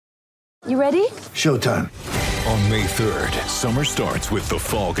You ready? Showtime. On May 3rd, summer starts with The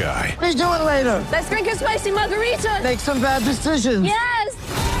Fall Guy. Let's do it later. Let's drink a spicy margarita. Make some bad decisions.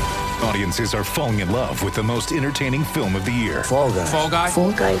 Yes! Audiences are falling in love with the most entertaining film of the year. Fall Guy. Fall Guy?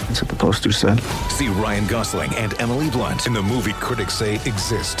 Fall Guy. That's what the poster said. See Ryan Gosling and Emily Blunt in the movie critics say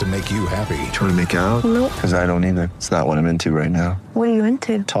exists to make you happy. Trying to make it out? Nope. Because I don't either. It's not what I'm into right now. What are you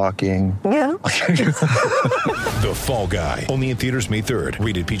into? Talking. Yeah. The Fall Guy. Only in theaters May 3rd.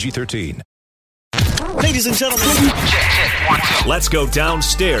 Rated PG-13. Ladies and gentlemen, let's go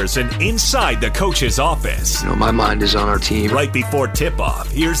downstairs and inside the coach's office. You know, my mind is on our team. Right before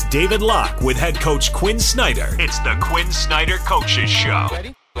tip-off, here's David Locke with head coach Quinn Snyder. It's the Quinn Snyder Coaches Show.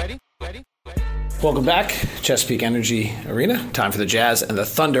 Ready? Welcome back, Chesapeake Energy Arena. Time for the Jazz and the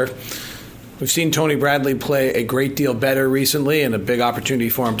Thunder. We've seen Tony Bradley play a great deal better recently and a big opportunity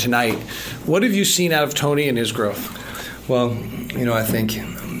for him tonight. What have you seen out of Tony and his growth? Well, you know, I think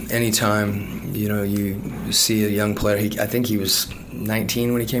anytime, you know, you see a young player, I think he was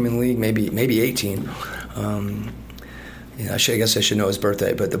 19 when he came in the league, maybe 18. I guess I should know his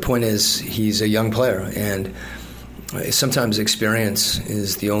birthday, but the point is he's a young player, and sometimes experience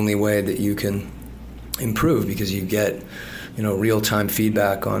is the only way that you can improve because you get, you know, real-time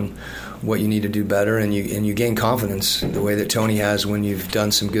feedback on what you need to do better, and you gain confidence the way that Tony has when you've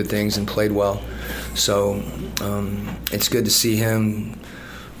done some good things and played well. So it's good to see him.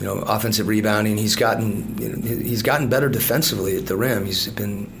 You know, offensive rebounding. He's gotten better defensively at the rim. He's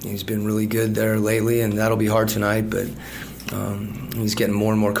been really good there lately, and that'll be hard tonight. But he's getting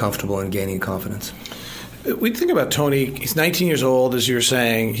more and more comfortable and gaining confidence. We think about Tony. He's 19 years old, as you're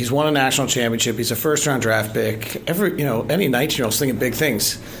saying. He's won a national championship. He's a first-round draft pick. Any 19-year-old's thinking big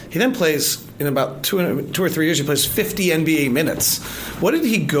things. He then plays in about 2 or 3 years. He plays 50 NBA minutes. What did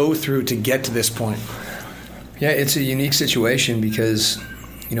he go through to get to this point? Yeah, it's a unique situation because,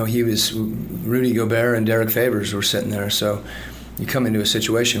 you know, he was Rudy Gobert and Derek Favors were sitting there. So you come into a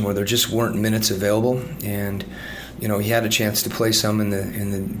situation where there just weren't minutes available, and you know he had a chance to play some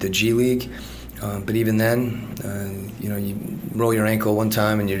in the G League. But even then, you know, you roll your ankle one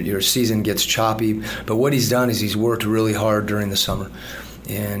time and your season gets choppy. But what he's done is he's worked really hard during the summer.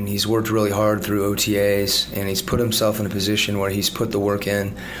 And he's worked really hard through OTAs, and he's put himself in a position where he's put the work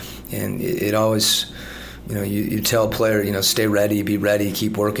in. And it always, you know, you tell a player, you know, stay ready, be ready,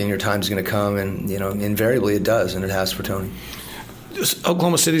 keep working, your time's going to come. And, you know, invariably it does, and it has for Tony.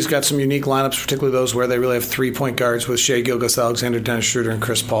 Oklahoma City's got some unique lineups, particularly those where they really have 3-point guards with Shai Gilgeous-Alexander, Dennis Schroeder, and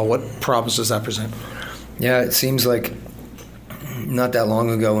Chris Paul. What problems does that present? Yeah, it seems like not that long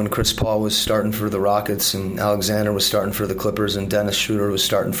ago when Chris Paul was starting for the Rockets and Alexander was starting for the Clippers and Dennis Schroeder was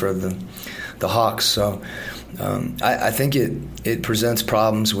starting for the Hawks. So I think it presents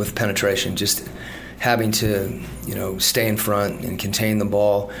problems with penetration, just having to, you know, stay in front and contain the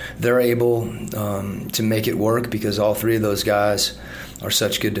ball. They're able to make it work because all three of those guys are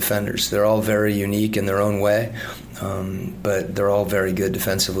such good defenders. They're all very unique in their own way, but they're all very good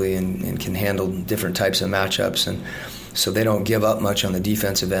defensively and can handle different types of matchups. And so they don't give up much on the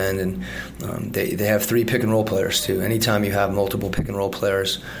defensive end. And they have 3 pick-and-roll players, too. Anytime you have multiple pick-and-roll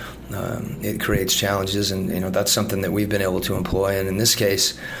players, it creates challenges. And, you know, that's something that we've been able to employ. And in this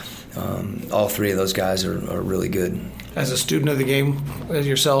case, all 3 of those guys are really good. As a student of the game, as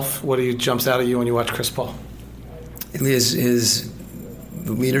yourself, what jumps out at you when you watch Chris Paul? His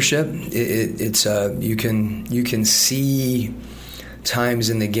leadership. It's you can see times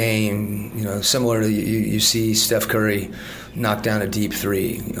in the game, you know, similar to you see Steph Curry knock down a deep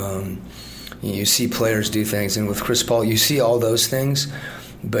 3. You see players do things, and with Chris Paul, you see all those things,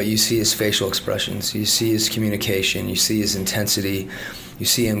 but you see his facial expressions, you see his communication, you see his intensity. You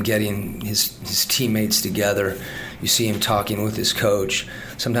see him getting his teammates together. You see him talking with his coach.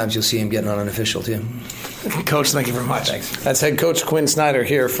 Sometimes you'll see him getting on an official team. Coach, thank you very much. Thanks. That's head coach Quinn Snyder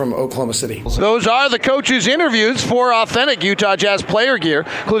here from Oklahoma City. Those are the coaches' interviews for authentic Utah Jazz player gear,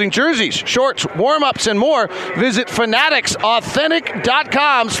 including jerseys, shorts, warm-ups, and more. Visit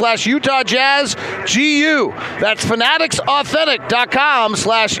fanatics.com/UtahJazzGU. That's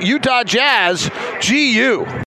fanatics.com/UtahJazzGU.